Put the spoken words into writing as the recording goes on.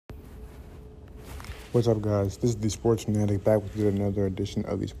What's up, guys? This is the Sports Fanatic back with yet another edition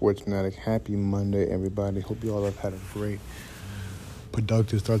of the Sports Fanatic. Happy Monday, everybody. Hope you all have had a great,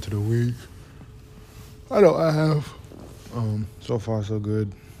 productive start to the week. I know I have. So far, so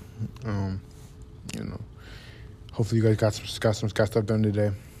good. You know, hopefully you guys got some stuff done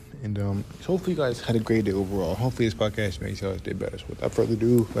today, and hopefully you guys had a great day overall. Hopefully this podcast makes y'all's day better. So without further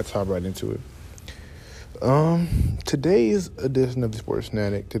ado, let's hop right into it. Today's edition of the Sports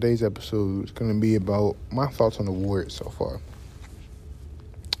Fanatic, today's episode is going to be about my thoughts on the Warriors so far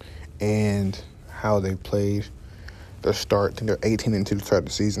and how they played their start. I think they're 18-2 to start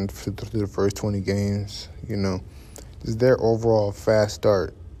the season through the first 20 games. You know, just their overall fast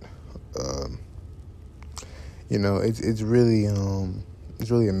start. It's really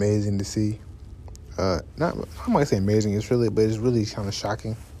amazing to see. I might say amazing. It's really kind of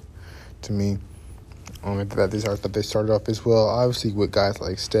shocking to me. That they started off as well. Obviously, with guys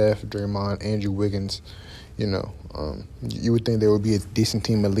like Steph, Draymond, Andrew Wiggins, you would think they would be a decent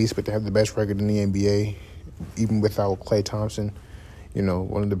team at least, but they have the best record in the NBA, even without Klay Thompson.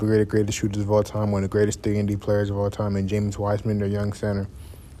 One of the greatest shooters of all time, one of the greatest 3-and-D players of all time, and James Wiseman, their young center.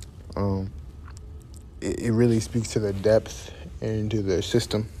 It really speaks to their depth and to their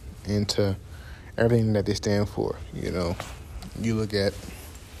system and to everything that they stand for. You look at.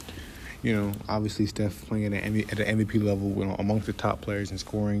 Obviously Steph playing at the MVP level amongst the top players in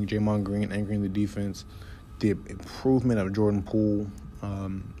scoring, Draymond Green anchoring the defense, the improvement of Jordan Poole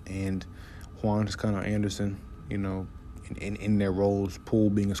and Juan Toscano-Anderson, in their roles, Poole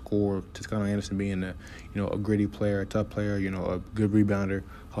being a scorer, Toscano-Anderson being a gritty player, a tough player, a good rebounder,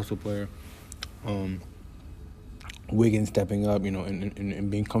 hustle player. Wiggins stepping up, and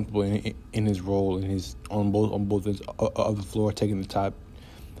being comfortable in his role, on both ends of the floor, taking the top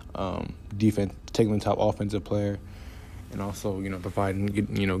defense, taking the top offensive player, and also providing,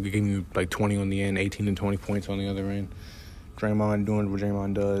 giving you like 20 on the end, 18 and 20 points on the other end. Draymond doing what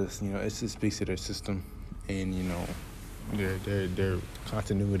Draymond does, it just speaks to their system and their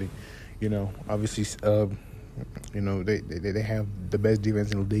continuity. Obviously, they have the best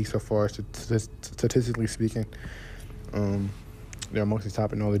defense in the league so far, statistically speaking. They're amongst the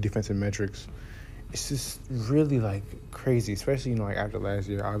top in all the defensive metrics. It's just really crazy, especially after last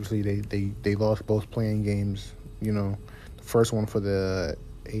year. Obviously, they lost both playing games. The first one for the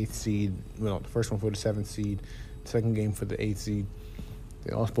 8th seed, the first one for the 7th seed, second game for the 8th seed.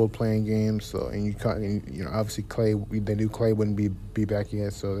 They lost both playing games. So obviously Klay, they knew Klay wouldn't be back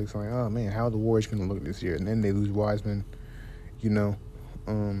yet. So they're like, oh man, how are the Warriors going to look this year? And then they lose Wiseman.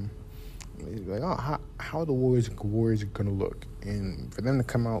 How are the Warriors going to look? And for them to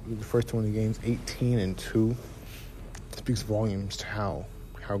come out with the first 20 games, 18-2, speaks volumes to how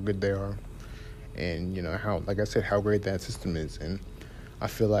good they are, and how, like I said, how great that system is. And I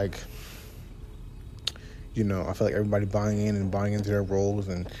feel like everybody buying into their roles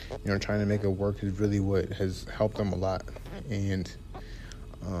and trying to make it work is really what has helped them a lot. And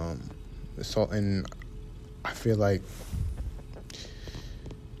I feel like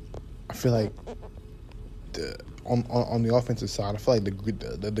on the offensive side, I feel like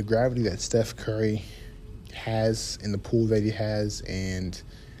the gravity that Steph Curry has in the pool that he has, and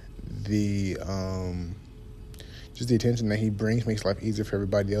the just the attention that he brings makes life easier for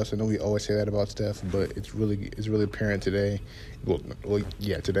everybody else. I know we always say that about Steph, but it's really apparent today.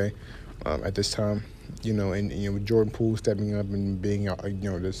 Today, at this time, and with Jordan Poole stepping up and being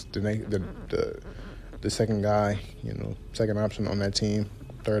the second guy, second option on that team,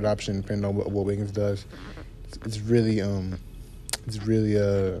 third option depending on what Wiggins does. It's really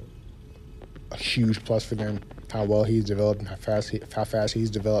a huge plus for them. How well he's developed, and how fast he's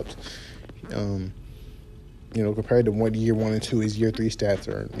developed. Compared to year 1 and 2, his year 3 stats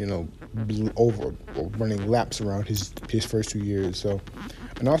are over or running laps around his first 2 years. So,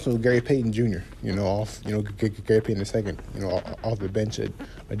 and also Gary Payton Jr. Gary Payton II, off the bench, a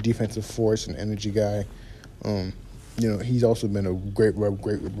defensive force, an energy guy. He's also been a great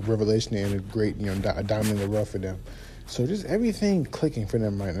revelation and a great, a diamond in the rough for them. So just everything clicking for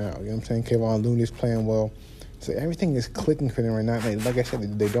them right now. You know what I'm saying? Kevon Looney's playing well. So everything is clicking for them right now. Like I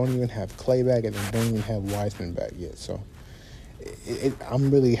said, they don't even have Klay back, and they don't even have Wiseman back yet. So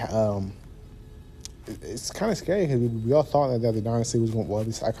I'm really it's kind of scary because we all thought that the dynasty was going. Well, at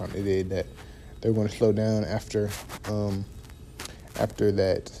least I kind of did, that they were going to slow down after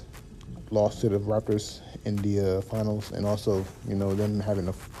that loss to the Raptors in the finals, and also them having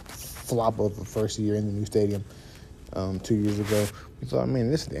a flop of the first year in the new stadium 2 years ago. We thought, man,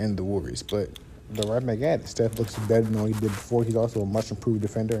 this is the end of the Warriors, but they're right back at it. Steph looks better than what he did before. He's also a much improved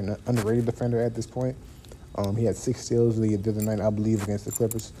defender and an underrated defender at this point. He had 6 steals the other night, I believe, against the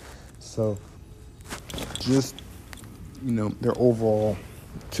Clippers. So just, their overall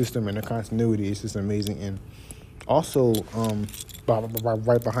system and their continuity is just amazing. And also,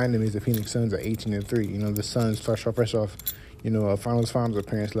 right behind them is the Phoenix Suns at 18-3. The Suns fresh off, a finals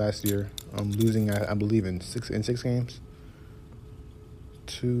appearance last year, losing I believe in six games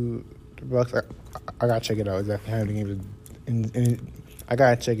to the Bucks. I gotta check it out exactly how many games. I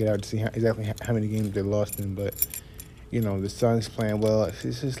gotta check it out to see exactly how many games they lost in. But the Suns playing well. It's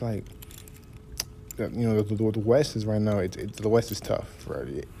just like. The West is right now. The West is tough.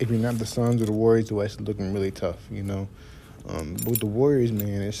 Right? If you're not the Suns or the Warriors, the West is looking really tough. But with the Warriors,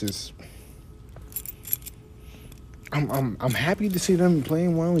 man, it's just. I'm happy to see them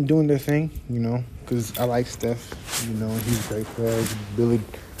playing well and doing their thing. Because I like Steph. He's a great player. Billy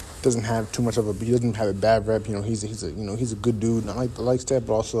doesn't have too much of a. He doesn't have a bad rep. He's a good dude. I like Steph,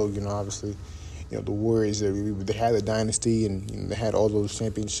 but also obviously, the Warriors. They had a dynasty and they had all those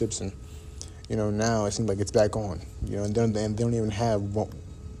championships and. Now it seems like it's back on. And they don't even have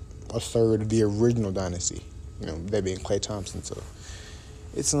a third of the original dynasty. That being Klay Thompson. So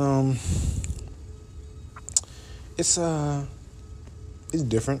it's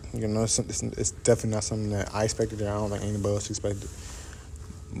different. It's definitely not something that I expected. I don't think anybody else expected.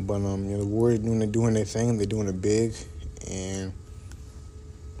 But the Warriors doing their thing. They're doing it big, and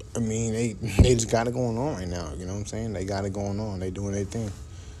I mean they just got it going on right now. You know what I'm saying? They got it going on. They doing their thing.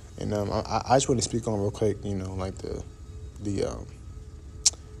 And I just want to speak on real quick, like the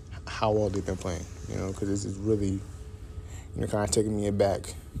how well they've been playing, because this is really, kind of taking me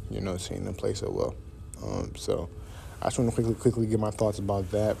aback, seeing them play so well. So I just want to quickly get my thoughts about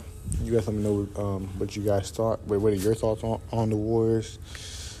that. You guys let me know what you guys thought. What are your thoughts on the Warriors?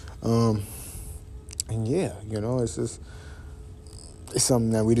 And yeah, it's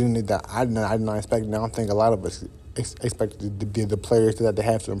something that I did not expect. And I don't think a lot of us expected the players that they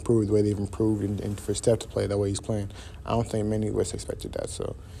have to improve the way they've improved and for Steph to play the way he's playing. I don't think many of us expected that.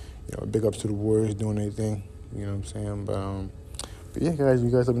 So, big ups to the Warriors doing their thing. You know what I'm saying? But yeah, guys,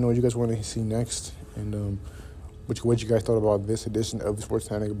 you guys let me know what you guys want to see next and what you guys thought about this edition of the Sports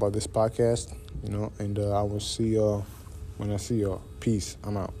Fanatic, about this podcast. And I will see y'all when I see y'all. Peace.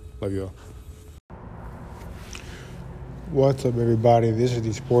 I'm out. Love y'all. What's up, everybody? This is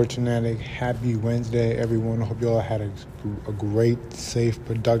the Sports Fanatic. Happy Wednesday, everyone. I hope you all had a great, safe,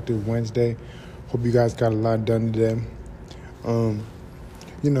 productive Wednesday. Hope you guys got a lot done today.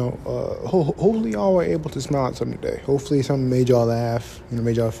 Hopefully y'all were able to smile at something today. Hopefully something made y'all laugh,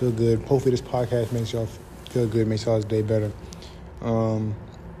 made y'all feel good. Hopefully this podcast makes y'all feel good, makes y'all's day better. So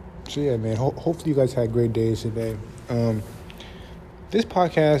yeah, man, hopefully you guys had great days today. This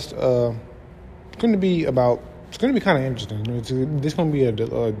podcast it's going to be kind of interesting. This is going to be a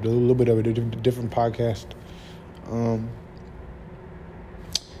little bit of a different podcast.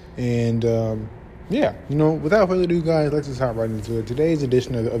 Without further ado, guys, let's just hop right into it. Today's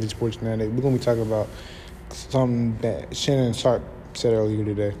edition of the Sports Fanatic, we're going to be talking about something that Shannon Sharpe said earlier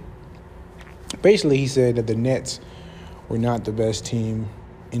today. Basically, he said that the Nets were not the best team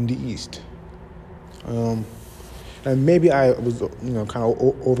in the East. And maybe I was, kind of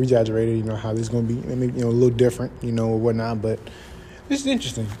over-exaggerated, how this is going to be, maybe, a little different, or whatnot. But this is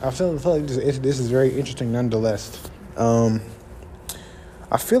interesting. I feel like this is very interesting nonetheless. I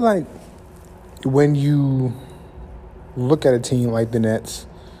feel like when you look at a team like the Nets,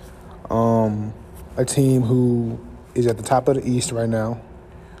 a team who is at the top of the East right now,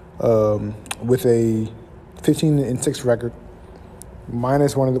 with a 15-6 record,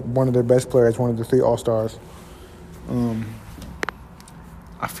 minus one of their best players, one of the 3 All-Stars.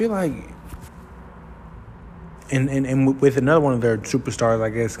 I feel like, and with another one of their superstars, I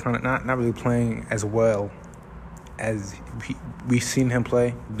guess, kind of not really playing as well as we've seen him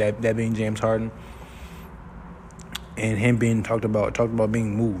play, that being James Harden, and him being talked about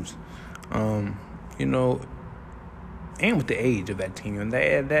being moves, and with the age of that team, and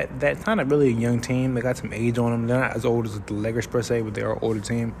that's not really a young team. They got some age on them. They're not as old as the Lakers per se, but they are an older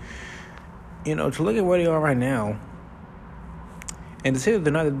team. To look at where they are right now, and to say that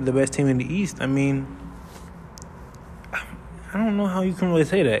they're not the best team in the East, I mean, I don't know how you can really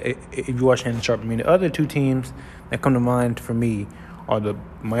say that if you watch Shannon Sharpe. I mean, the other 2 teams that come to mind for me are the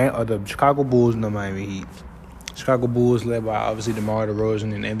Chicago Bulls and the Miami Heat. Chicago Bulls led by, obviously, DeMar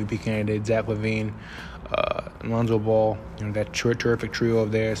DeRozan and MVP candidate Zach LaVine, Lonzo Ball, that terrific trio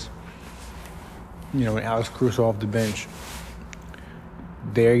of theirs, and Alex Caruso off the bench.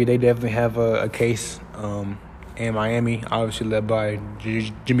 They definitely have a case. And Miami, obviously led by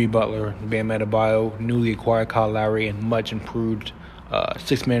Jimmy Butler, Bam Adebayo, newly acquired Kyle Lowry, and much improved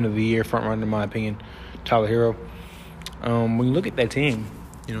 6th man of the year, front runner in my opinion, Tyler Hero. When you look at that team,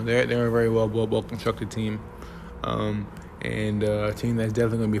 They're a very well constructed team, and a team that's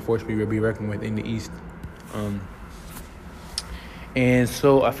definitely going to be a force to be reckoned with in the East. And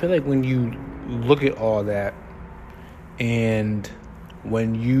so I feel like when you look at all that, and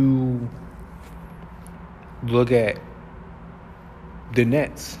when you look at the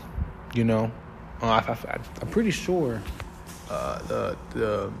Nets, I'm pretty sure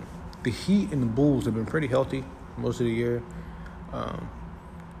the Heat and the Bulls have been pretty healthy most of the year.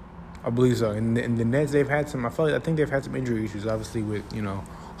 I believe so. And the Nets, they've had some. I think they've had some injury issues. Obviously, with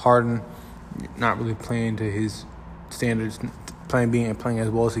Harden not really playing to his standards, playing as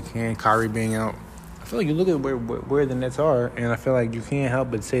well as he can. Kyrie being out. I feel like you look at where the Nets are, and I feel like you can't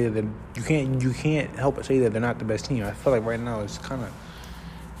help but say that you can't help but say that they're not the best team. I feel like right now it's kind of,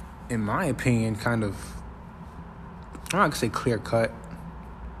 in my opinion, kind of, I'm not gonna say clear cut,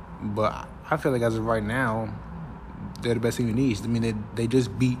 but I feel like as of right now, they're the best team in the East. I mean, they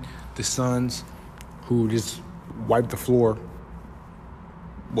just beat the Suns, who just wiped the floor.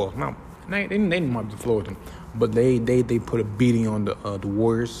 Well, no, they didn't wipe the floor with them, but they put a beating on the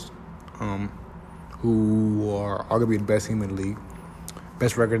Warriors, who are arguably the best team in the league,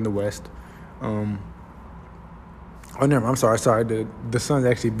 best record in the West. I'm sorry. The Suns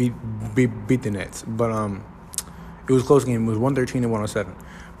actually beat the Nets, but it was a close game. It was 113 to 107.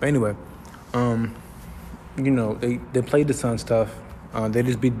 But anyway, they played the Suns tough. They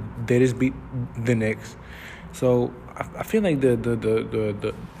just beat the Knicks. So I feel like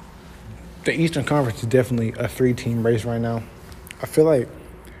the Eastern Conference is definitely a 3-team race right now. I feel like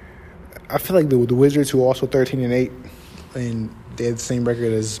the Wizards, who are also 13-8, and they have the same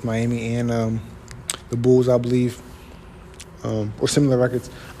record as Miami and the Bulls, I believe, or similar records.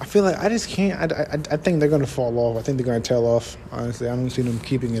 I feel like I just can't. I think they're going to fall off. I think they're going to tail off. Honestly, I don't see them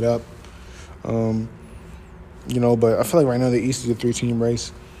keeping it up. But I feel like right now the East is a 3-team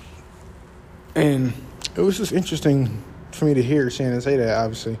race, and it was just interesting for me to hear Shannon say that.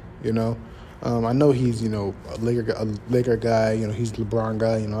 Obviously, I know he's a Laker guy. He's the LeBron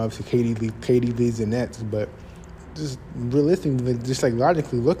guy. Obviously KD leads the Nets, but just realistically, just like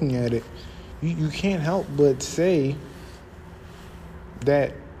logically looking at it, you can't help but say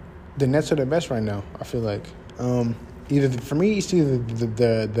that the Nets are the best right now. I feel like for me, it's either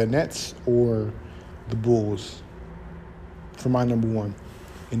the Nets or the Bulls for my number one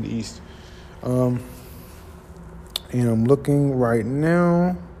in the East. And I'm looking right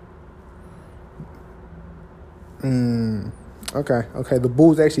now. Okay. The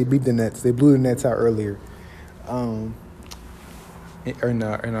Bulls actually beat the Nets. They blew the Nets out earlier, in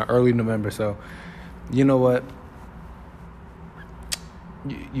early November. So, you know what?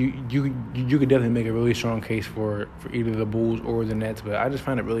 You could definitely make a really strong case for either the Bulls or the Nets, but I just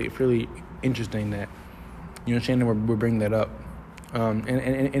find it really interesting that Shannon we're bringing that up, and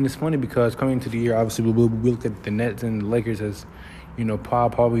it's funny because coming into the year, obviously we look at the Nets and the Lakers as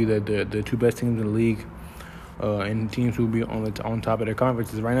probably the two best teams in the league, and teams who will be on top of their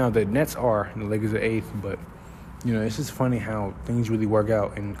conferences. Right now, the Nets are, and the Lakers are 8th, but it's just funny how things really work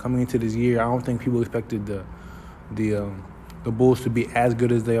out. And coming into this year, I don't think people expected the Bulls to be as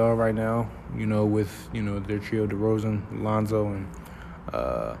good as they are right now, with, their trio, DeRozan, Lonzo, and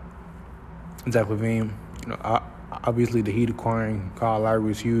Zach LaVine. Obviously the Heat acquiring Kyle Lowry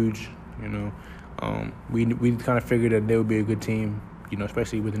was huge. We kind of figured that they would be a good team,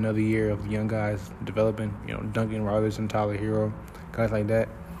 especially with another year of young guys developing, Duncan Robinson, Tyler Hero, guys like that.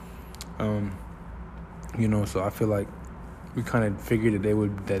 So I feel like we kind of figured that they were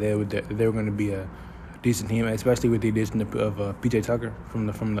going to be a decent team, especially with the addition of PJ Tucker from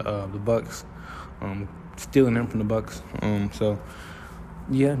the Bucks, stealing them from the Bucks. So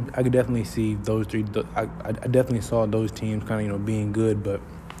yeah, I could definitely see those three. I definitely saw those teams kind of being good, but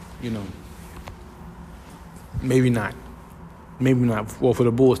maybe not. Well, for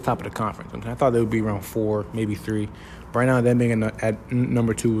the Bulls, top of the conference. I thought they would be around 4, maybe 3. Right now, them being at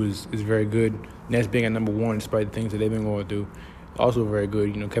number 2 is very good. Nets being at number 1, despite the things that they've been going through, also very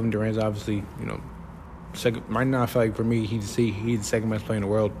good. Kevin Durant's obviously second. Right now, I feel like for me, he's the second best player in the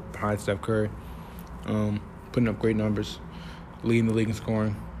world behind Steph Curry, putting up great numbers, leading the league in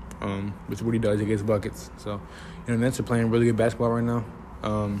scoring, which is what he does. He gets buckets. So, the Nets are playing really good basketball right now.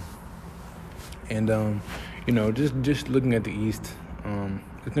 Just looking at the East,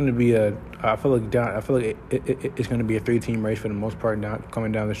 it's going to be I feel like it's going to be a 3-team race for the most part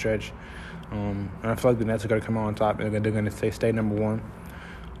coming down the stretch. And I feel like the Nets are going to come out on top, and they're going to stay number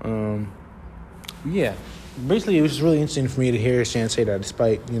 1. Yeah, basically it was just really interesting for me to hear Shan say that,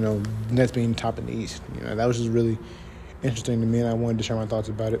 despite Nets being top in the East. That was just really interesting to me, and I wanted to share my thoughts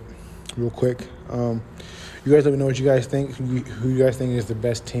about it real quick. You guys let me know what you guys think. Who you guys think is the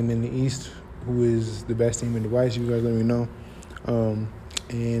best team in the East? Who is the best team in the West? You guys let me know.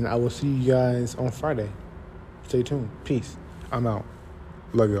 And I will see you guys on Friday. Stay tuned. Peace. I'm out.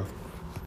 Love y'all.